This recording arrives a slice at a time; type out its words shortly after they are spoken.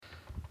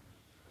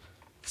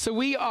So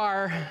we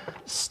are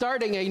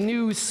starting a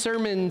new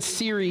sermon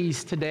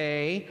series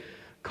today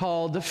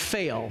called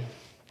Fail.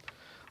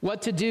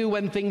 What to do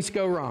when things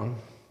go wrong.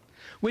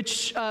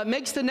 Which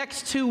makes the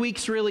next 2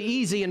 weeks really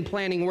easy in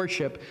planning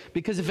worship,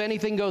 because if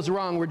anything goes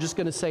wrong, we're just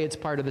going to say it's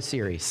part of the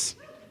series.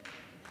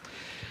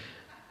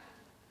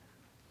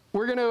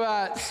 We're going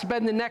to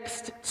spend the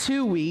next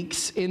 2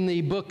 weeks in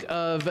the book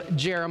of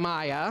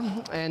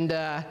Jeremiah,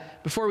 and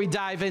before we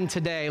dive in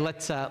today,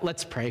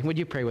 let's pray. Would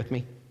you pray with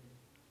me?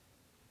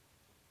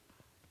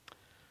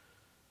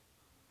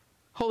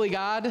 Holy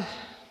God,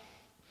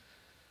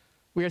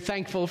 we are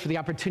thankful for the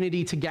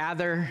opportunity to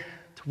gather,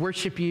 to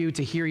worship you,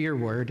 to hear your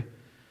word.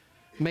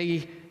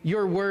 May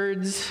your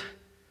words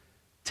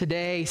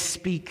today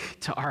speak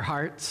to our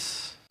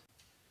hearts.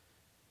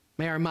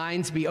 May our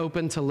minds be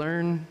open to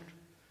learn.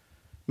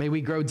 May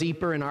we grow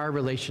deeper in our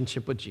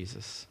relationship with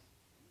Jesus.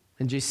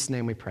 In Jesus'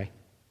 name we pray.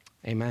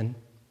 Amen.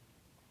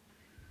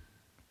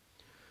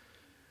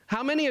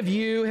 How many of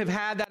you have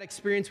had that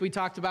experience we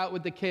talked about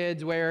with the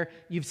kids where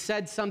you've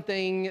said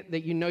something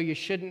that you know you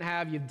shouldn't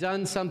have, you've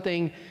done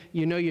something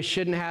you know you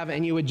shouldn't have,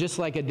 and you would just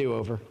like a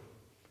do-over?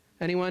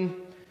 Anyone?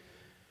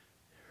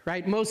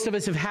 Right? Most of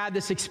us have had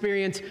this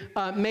experience.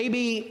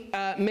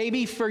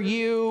 Maybe for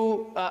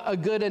you, a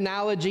good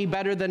analogy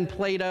better than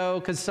Play-Doh,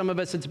 because some of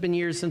us, it's been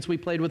years since we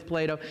played with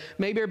Play-Doh.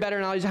 Maybe a better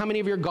analogy. How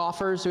many of you are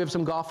golfers? Do we have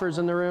some golfers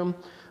in the room?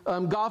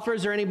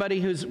 Golfers, or anybody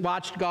who's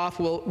watched golf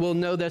will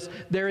know this.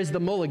 There is the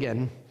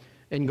mulligan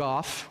in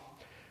golf,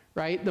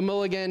 right? The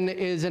mulligan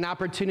is an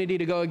opportunity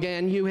to go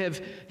again. You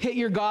have hit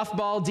your golf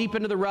ball deep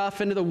into the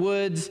rough, into the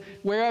woods,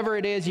 wherever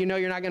it is, you know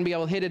you're not going to be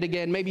able to hit it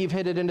again. Maybe you've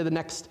hit it into the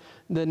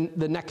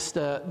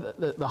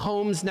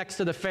homes next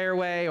to the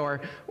fairway,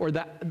 or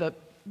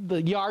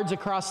the yards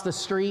across the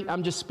street.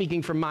 I'm just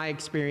speaking from my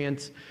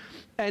experience.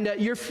 And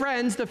your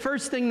friends, the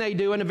first thing they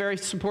do in a very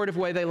supportive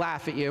way, they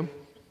laugh at you.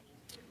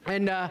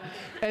 And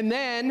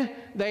then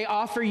they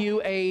offer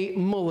you a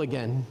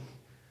mulligan.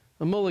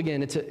 A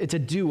mulligan, it's a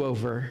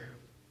do-over.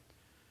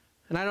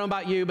 And I don't know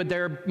about you, but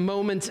there are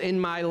moments in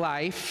my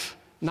life,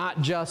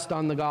 not just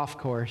on the golf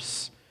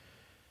course,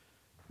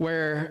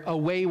 where a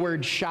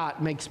wayward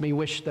shot makes me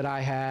wish that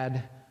I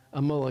had a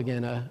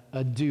mulligan,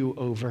 a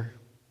do-over.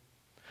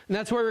 And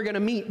that's where we're going to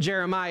meet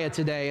Jeremiah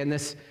today in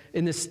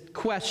this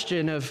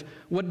question of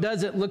what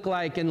does it look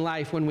like in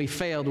life when we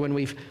failed, when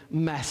we've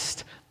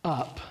messed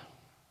up.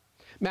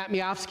 Matt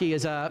Miofsky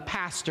is a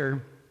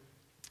pastor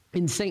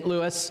in St.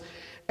 Louis,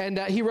 and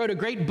he wrote a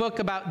great book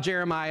about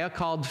Jeremiah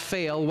called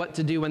Fail, What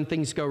to Do When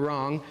Things Go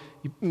Wrong.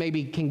 You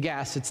maybe can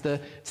guess. It's the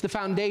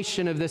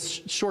foundation of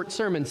this short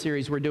sermon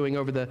series we're doing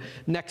over the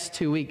next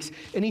 2 weeks.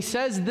 And he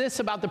says this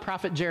about the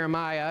prophet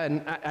Jeremiah,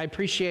 and I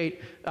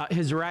appreciate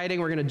his writing.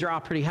 We're going to draw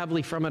pretty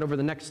heavily from it over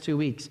the next 2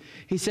 weeks.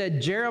 He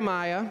said,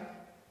 Jeremiah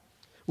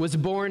was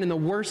born in the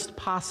worst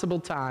possible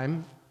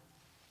time,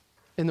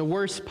 in the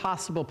worst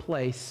possible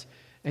place,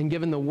 and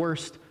given the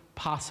worst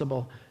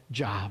possible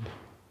job.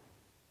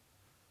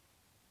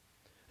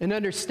 And to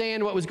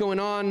understand what was going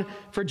on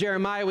for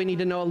Jeremiah, we need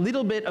to know a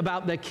little bit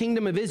about the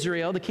kingdom of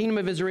Israel. The kingdom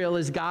of Israel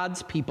is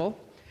God's people.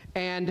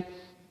 And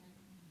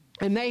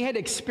they had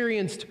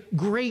experienced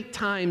great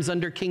times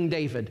under King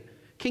David.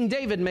 King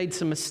David made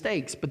some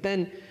mistakes, but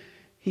then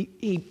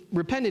he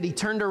repented. He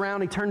turned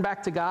around. He turned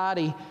back to God.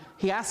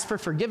 He asked for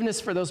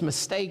forgiveness for those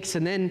mistakes.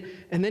 And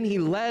then he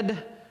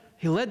led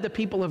the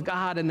people of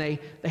God, and they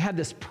had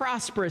this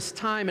prosperous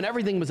time, and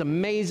everything was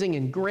amazing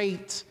and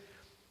great.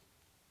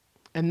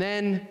 And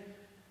then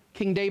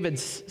King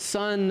David's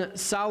son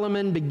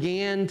Solomon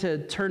began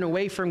to turn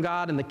away from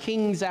God, and the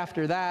kings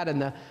after that,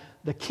 and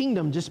the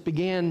kingdom just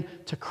began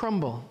to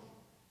crumble.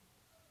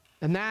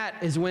 And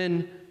that is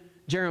when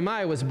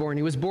Jeremiah was born.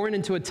 He was born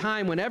into a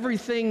time when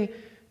everything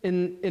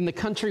in the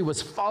country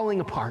was falling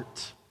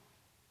apart.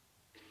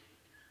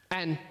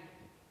 And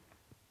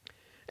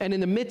in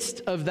the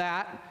midst of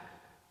that,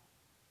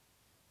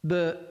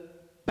 the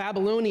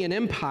Babylonian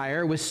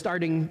Empire was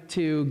starting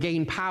to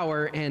gain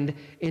power and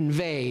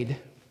invade.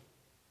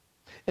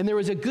 And there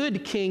was a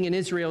good king in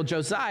Israel,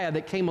 Josiah,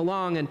 that came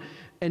along,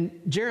 and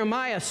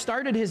Jeremiah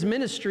started his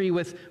ministry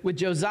with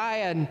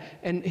Josiah,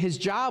 and his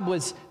job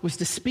was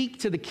to speak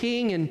to the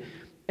king,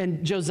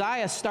 and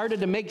Josiah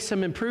started to make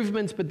some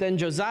improvements, but then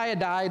Josiah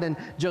died, and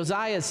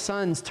Josiah's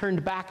sons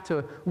turned back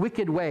to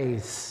wicked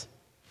ways.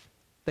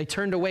 They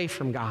turned away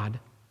from God.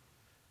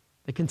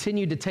 They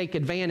continued to take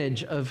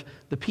advantage of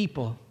the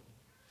people.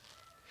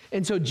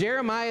 And so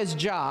Jeremiah's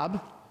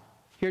job,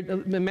 here,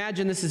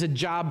 imagine this is a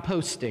job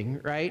posting,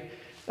 right?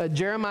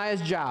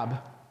 Jeremiah's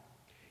job.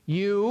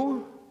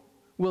 You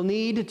will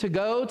need to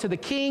go to the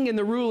king and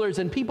the rulers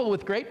and people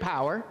with great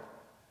power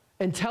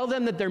and tell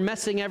them that they're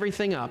messing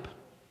everything up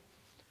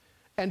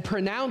and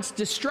pronounce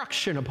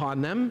destruction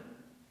upon them,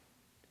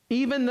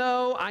 even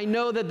though I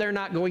know that they're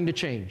not going to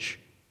change.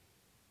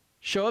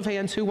 Show of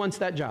hands, who wants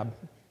that job?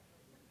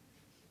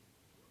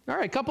 All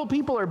right, a couple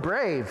people are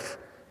brave.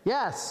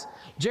 Yes,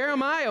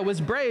 Jeremiah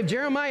was brave.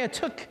 Jeremiah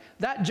took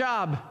that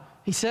job.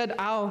 He said,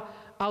 I'll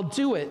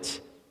do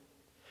it.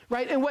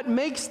 right? And what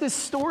makes this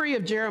story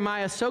of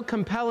Jeremiah so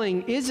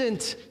compelling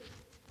isn't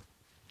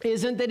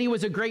that he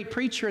was a great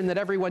preacher and that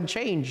everyone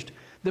changed.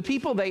 The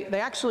people, they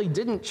actually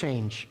didn't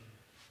change.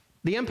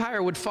 The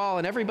empire would fall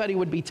and everybody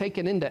would be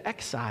taken into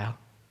exile.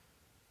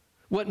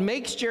 What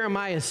makes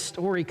Jeremiah's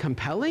story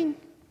compelling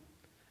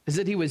is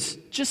that he was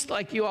just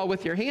like you all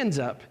with your hands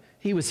up.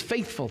 He was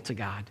faithful to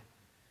God.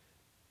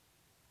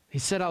 He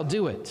said, I'll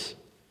do it.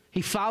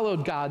 He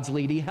followed God's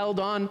lead. He held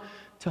on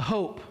to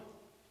hope.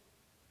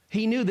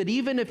 He knew that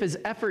even if his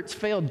efforts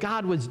failed,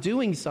 God was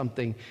doing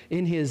something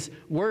in his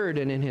word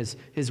and in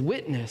his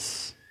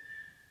witness.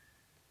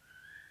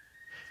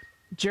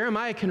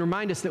 Jeremiah can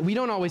remind us that we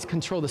don't always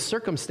control the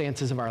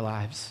circumstances of our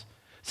lives.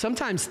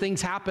 Sometimes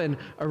things happen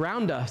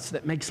around us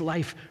that makes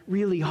life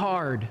really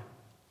hard.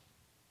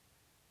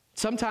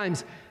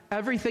 Sometimes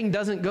everything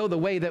doesn't go the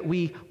way that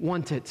we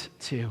want it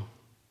to.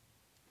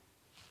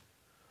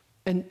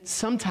 And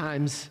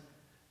sometimes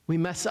we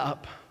mess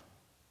up.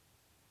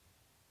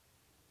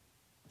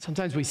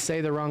 Sometimes we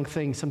say the wrong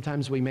thing.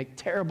 Sometimes we make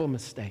terrible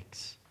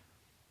mistakes.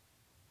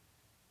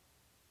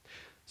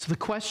 So the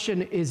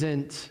question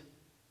isn't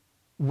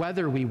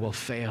whether we will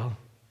fail.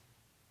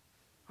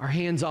 Our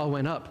hands all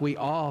went up. We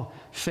all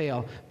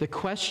fail. The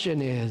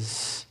question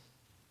is,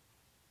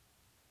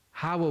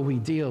 how will we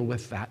deal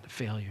with that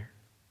failure?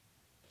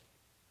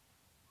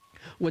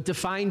 What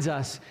defines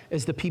us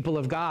as the people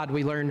of God,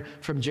 we learn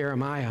from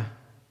Jeremiah.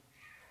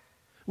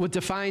 What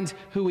defines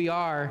who we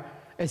are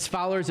as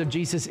followers of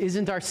Jesus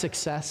isn't our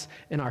success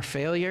and our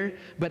failure,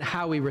 but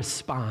how we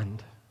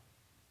respond.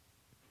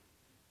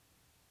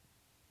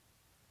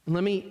 And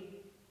let me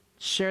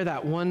share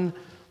that one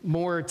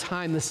more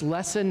time. This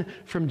lesson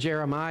from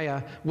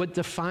Jeremiah, what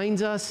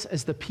defines us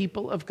as the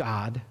people of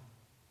God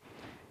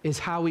is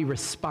how we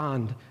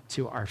respond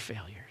to our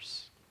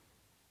failures.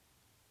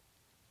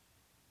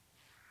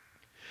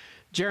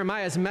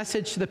 Jeremiah's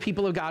message to the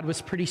people of God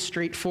was pretty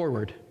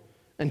straightforward.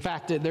 In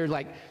fact, there are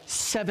like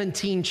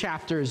 17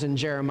 chapters in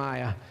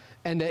Jeremiah.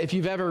 And if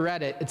you've ever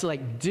read it, it's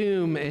like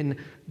doom and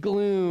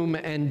gloom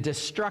and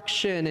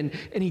destruction.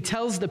 And he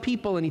tells the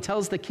people and he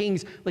tells the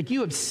kings, like, you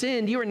have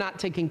sinned. You are not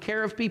taking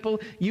care of people.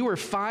 You are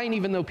fine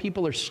even though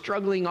people are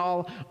struggling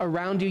all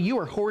around you. You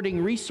are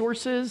hoarding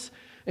resources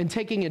and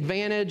taking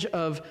advantage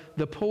of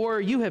the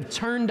poor. You have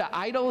turned to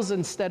idols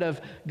instead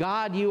of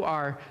God. You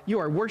are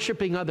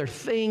worshiping other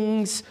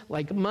things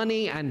like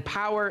money and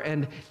power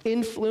and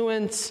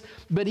influence.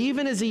 But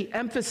even as he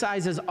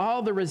emphasizes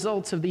all the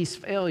results of these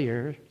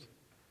failures,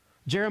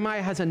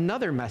 Jeremiah has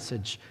another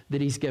message that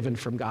he's given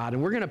from God.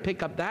 And we're going to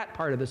pick up that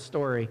part of the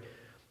story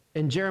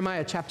in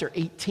Jeremiah chapter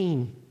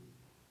 18.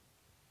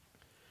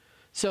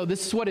 So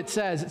this is what it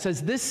says. It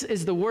says, this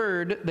is the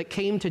word that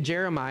came to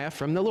Jeremiah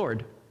from the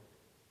Lord.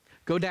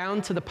 Go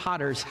down to the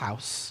potter's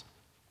house,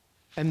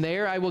 and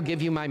there I will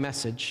give you my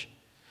message.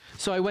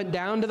 So I went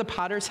down to the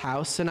potter's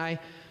house, and I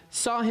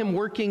saw him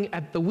working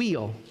at the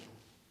wheel.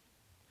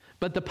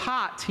 But the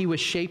pot he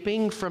was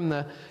shaping from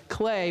the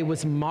clay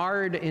was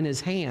marred in his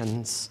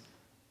hands.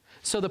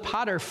 So the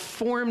potter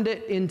formed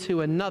it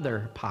into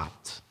another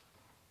pot,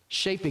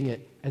 shaping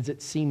it as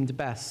it seemed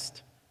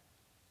best.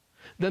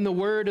 Then the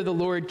word of the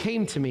Lord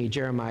came to me,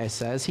 Jeremiah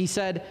says. He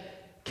said,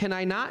 can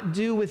I not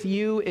do with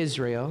you,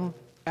 Israel,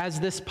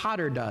 as this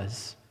potter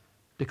does,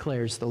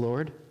 declares the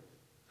Lord?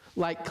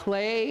 Like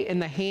clay in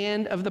the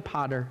hand of the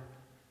potter,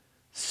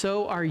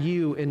 so are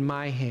you in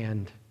my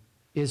hand,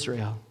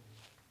 Israel.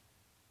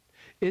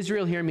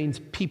 Israel here means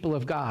people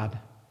of God.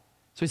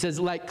 So he says,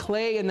 like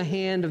clay in the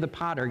hand of the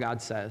potter,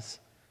 God says,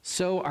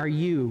 so are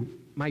you,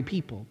 my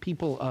people,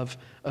 people of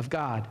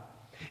God.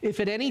 If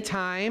at any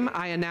time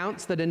I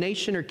announce that a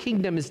nation or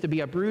kingdom is to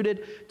be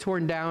uprooted,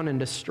 torn down, and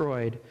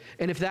destroyed,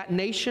 and if that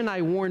nation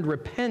I warned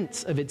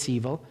repents of its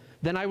evil,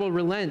 then I will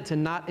relent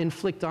and not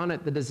inflict on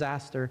it the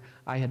disaster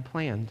I had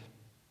planned.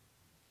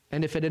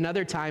 And if at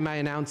another time I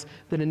announce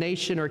that a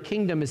nation or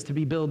kingdom is to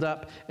be built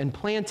up and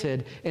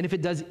planted, and if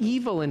it does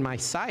evil in my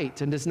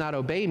sight and does not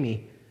obey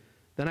me,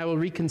 then I will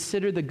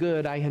reconsider the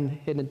good I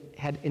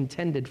had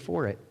intended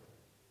for it.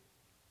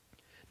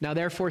 Now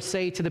therefore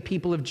say to the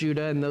people of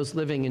Judah and those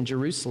living in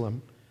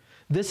Jerusalem,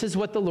 this is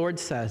what the Lord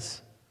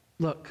says.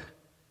 Look,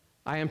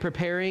 I am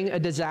preparing a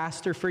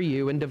disaster for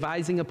you and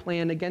devising a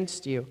plan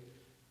against you.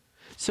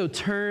 So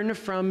turn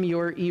from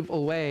your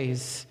evil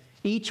ways,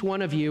 each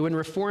one of you, and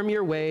reform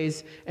your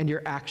ways and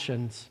your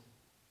actions.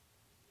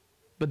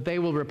 But they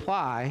will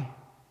reply,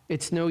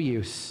 it's no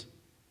use.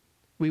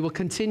 We will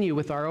continue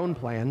with our own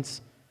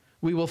plans.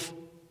 We will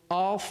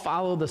all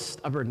follow the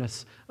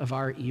stubbornness of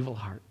our evil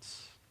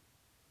hearts.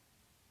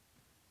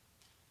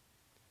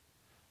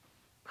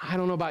 I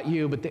don't know about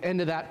you, but the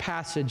end of that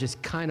passage is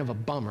kind of a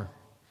bummer.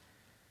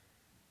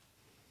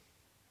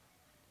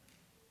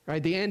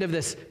 Right? The end of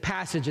this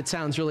passage, it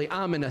sounds really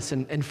ominous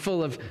and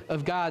full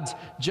of God's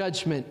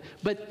judgment.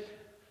 But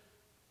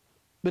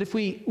if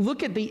we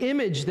look at the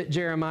image that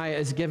Jeremiah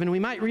is given, we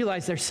might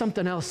realize there's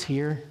something else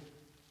here.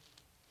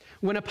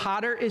 When a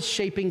potter is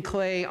shaping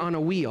clay on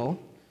a wheel,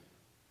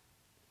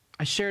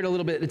 I shared a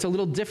little bit. It's a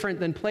little different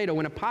than Play-Doh.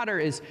 When a potter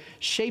is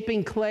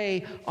shaping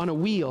clay on a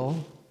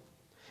wheel,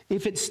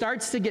 if it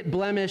starts to get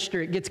blemished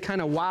or it gets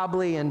kind of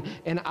wobbly and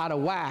out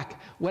of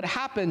whack, what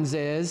happens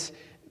is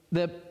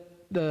the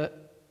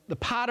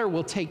potter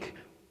will take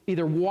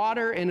either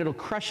water and it'll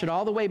crush it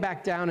all the way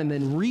back down and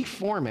then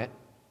reform it,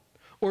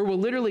 or will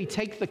literally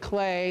take the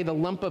clay, the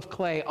lump of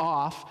clay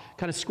off,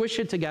 kind of squish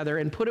it together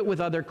and put it with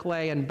other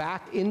clay and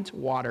back into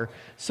water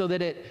so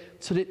that it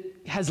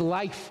has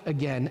life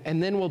again,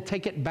 and then we'll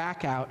take it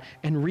back out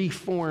and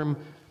reform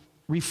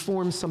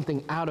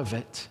something out of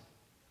it.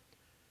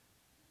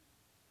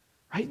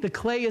 Right? The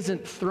clay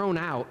isn't thrown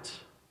out.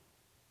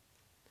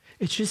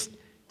 It's just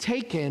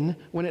taken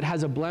when it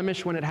has a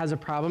blemish, when it has a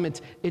problem.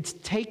 It's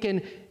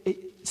taken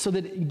so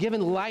that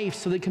given life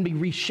so that it can be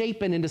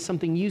reshapen into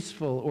something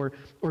useful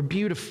or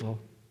beautiful.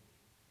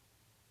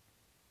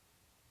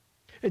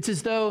 It's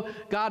as though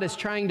God is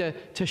trying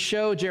to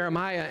show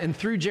Jeremiah, and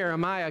through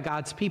Jeremiah,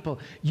 God's people,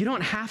 you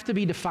don't have to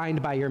be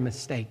defined by your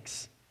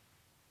mistakes.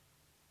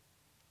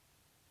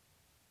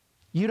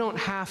 You don't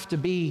have to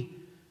be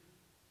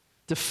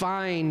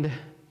defined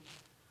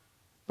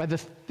by the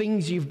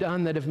things you've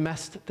done that have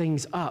messed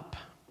things up.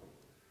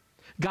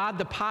 God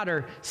the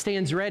potter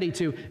stands ready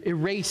to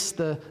erase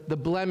the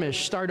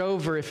blemish, start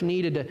over if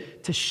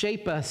needed, to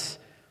shape us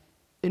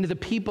into the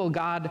people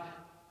God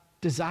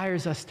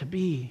desires us to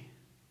be.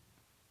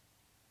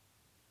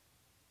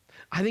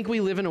 I think we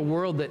live in a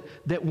world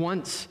that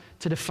wants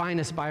to define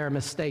us by our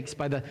mistakes,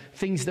 by the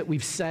things that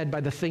we've said,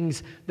 by the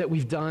things that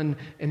we've done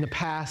in the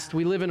past.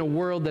 We live in a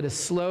world that is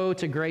slow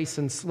to grace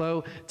and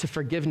slow to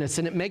forgiveness,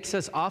 and it makes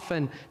us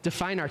often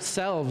define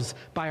ourselves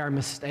by our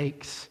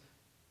mistakes.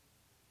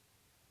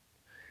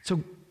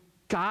 So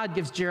God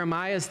gives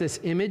Jeremiah this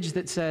image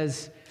that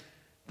says,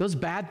 those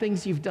bad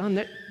things you've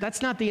done,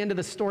 that's not the end of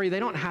the story.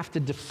 They don't have to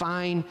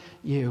define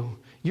you.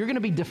 You're going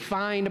to be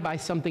defined by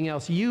something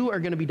else. You are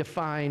going to be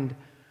defined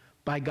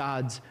by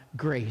God's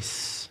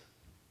grace.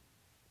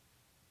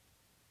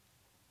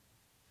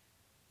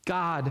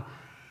 God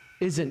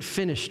isn't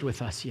finished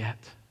with us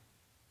yet.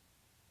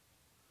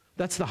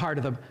 That's the heart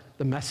of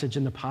the message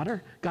in the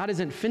potter. God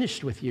isn't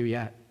finished with you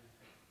yet.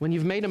 When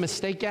you've made a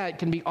mistake, yeah, it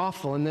can be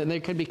awful, and then there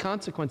can be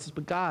consequences,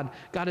 but God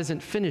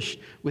isn't finished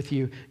with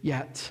you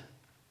yet.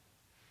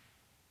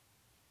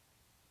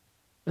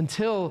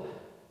 Until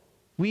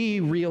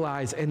we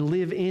realize and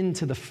live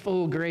into the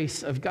full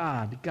grace of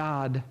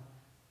God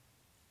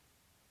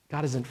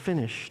isn't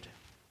finished.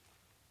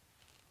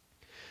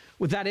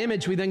 With that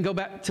image, we then go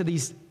back to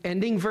these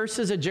ending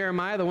verses of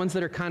Jeremiah, the ones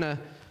that are kind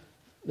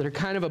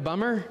of a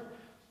bummer,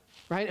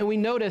 right? And we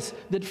notice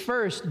that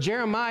first,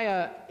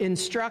 Jeremiah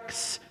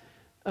instructs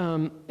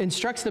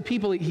the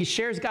people. He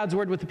shares God's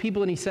word with the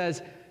people, and he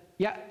says,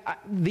 yeah,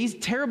 these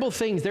terrible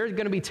things, there's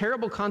going to be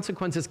terrible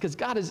consequences because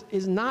God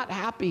is not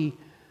happy.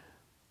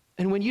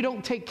 And when you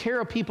don't take care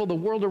of people, the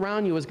world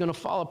around you is going to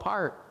fall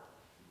apart.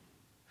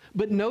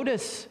 But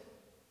notice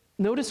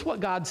what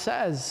God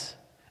says.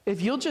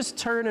 If you'll just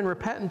turn and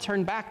repent and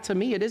turn back to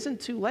me, it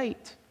isn't too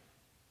late.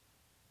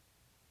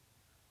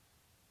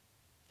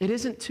 It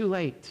isn't too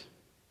late.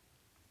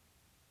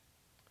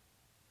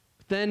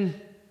 But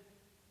then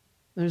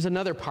there's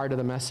another part of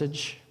the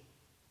message.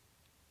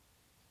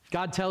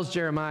 God tells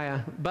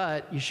Jeremiah,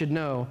 but you should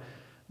know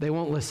they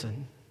won't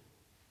listen.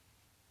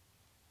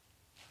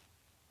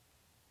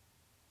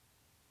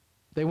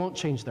 They won't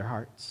change their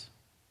hearts.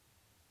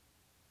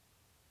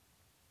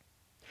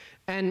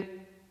 And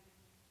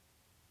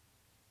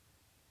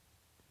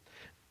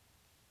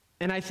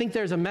I think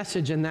there's a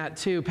message in that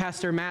too.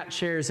 Pastor Matt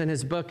shares in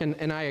his book,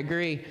 and I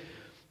agree.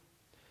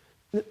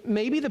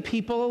 Maybe the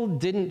people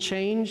didn't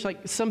change.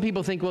 Like some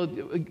people think, well,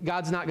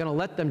 God's not going to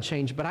let them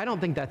change, but I don't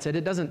think that's it.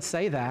 It doesn't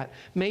say that.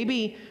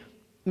 Maybe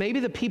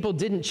the people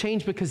didn't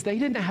change because they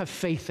didn't have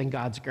faith in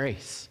God's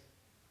grace.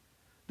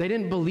 They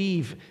didn't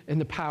believe in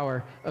the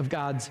power of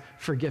God's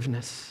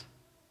forgiveness.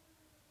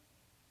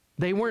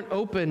 They weren't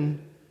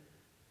open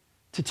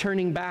to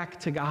turning back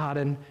to God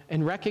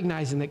and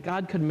recognizing that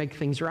God could make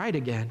things right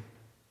again.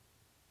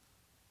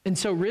 And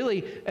so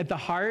really, at the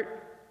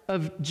heart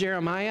of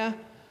Jeremiah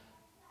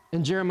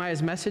and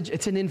Jeremiah's message,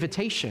 it's an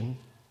invitation.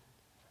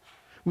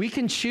 We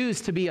can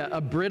choose to be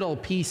a brittle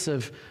piece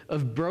of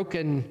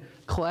broken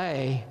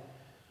clay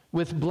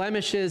with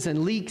blemishes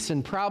and leaks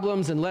and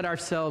problems and let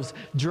ourselves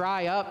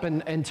dry up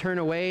and turn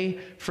away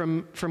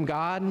from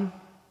God.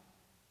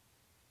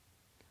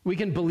 We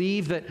can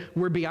believe that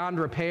we're beyond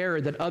repair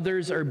or that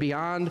others are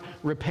beyond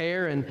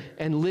repair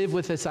and live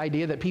with this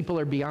idea that people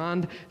are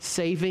beyond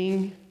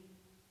saving.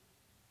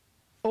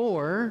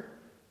 Or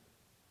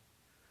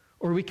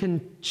we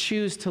can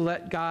choose to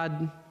let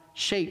God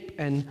shape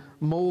and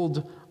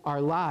mold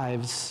our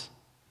lives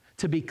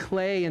to be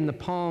clay in the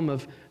palm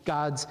of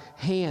God's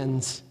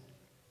hands.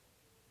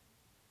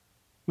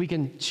 We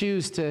can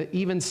choose to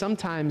even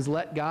sometimes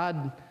let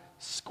God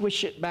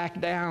squish it back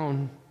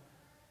down,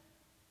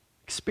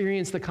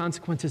 experience the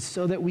consequences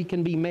so that we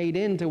can be made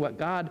into what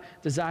God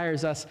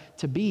desires us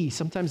to be.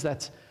 Sometimes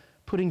that's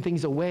putting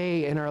things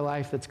away in our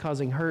life that's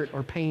causing hurt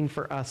or pain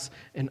for us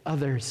and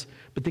others.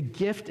 But the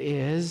gift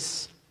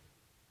is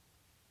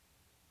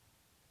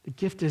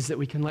that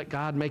we can let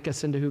God make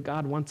us into who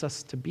God wants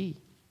us to be.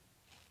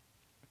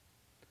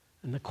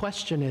 And the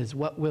question is,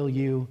 what will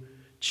you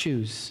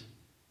choose?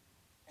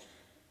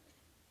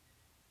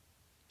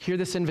 Hear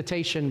this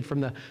invitation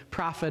from the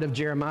prophet of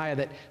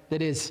Jeremiah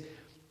that is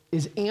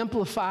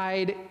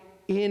amplified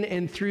in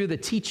and through the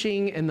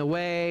teaching and the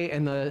way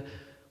and the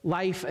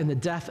life and the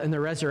death and the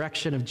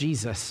resurrection of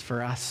Jesus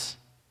for us.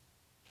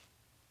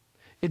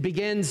 It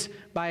begins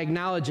by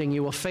acknowledging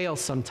you will fail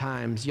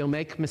sometimes. You'll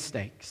make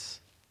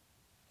mistakes.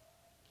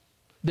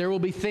 There will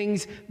be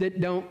things that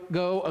don't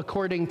go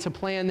according to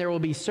plan. There will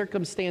be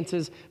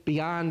circumstances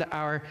beyond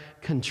our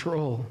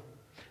control.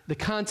 The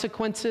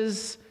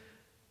consequences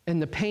and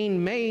the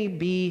pain may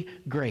be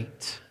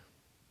great.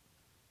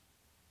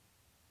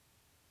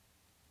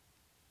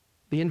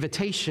 The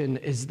invitation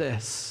is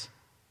this: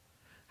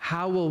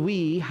 how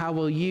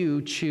will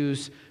you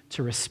choose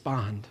to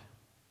respond?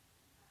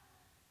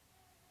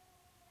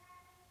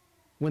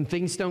 When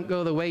things don't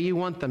go the way you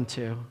want them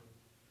to,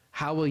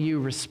 how will you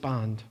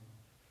respond?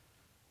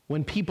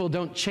 When people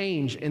don't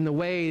change in the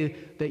way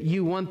that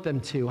you want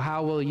them to,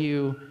 how will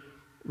you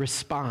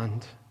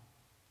respond?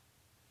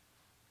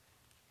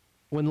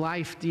 When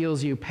life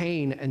deals you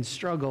pain and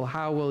struggle,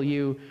 how will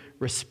you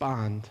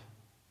respond?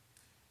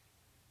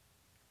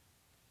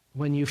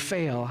 When you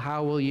fail,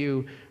 how will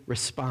you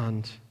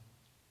respond?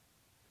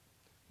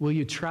 Will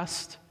you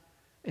trust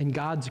in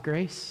God's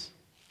grace?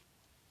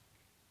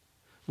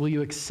 Will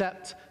you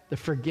accept the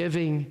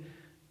forgiving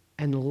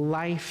and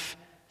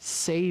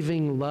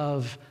life-saving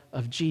love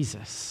of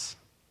Jesus?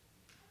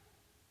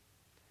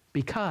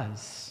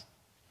 Because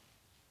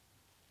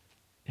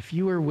if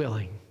you are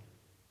willing,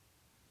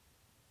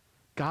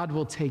 God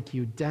will take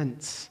you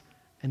dents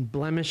and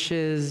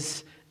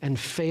blemishes and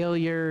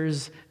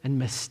failures and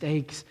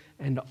mistakes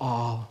and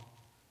all,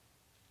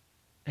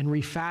 and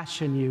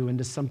refashion you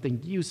into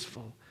something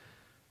useful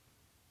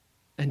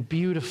and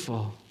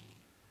beautiful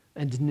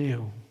and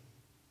new.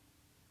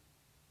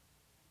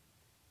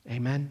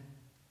 Amen?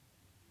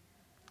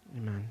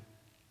 Amen.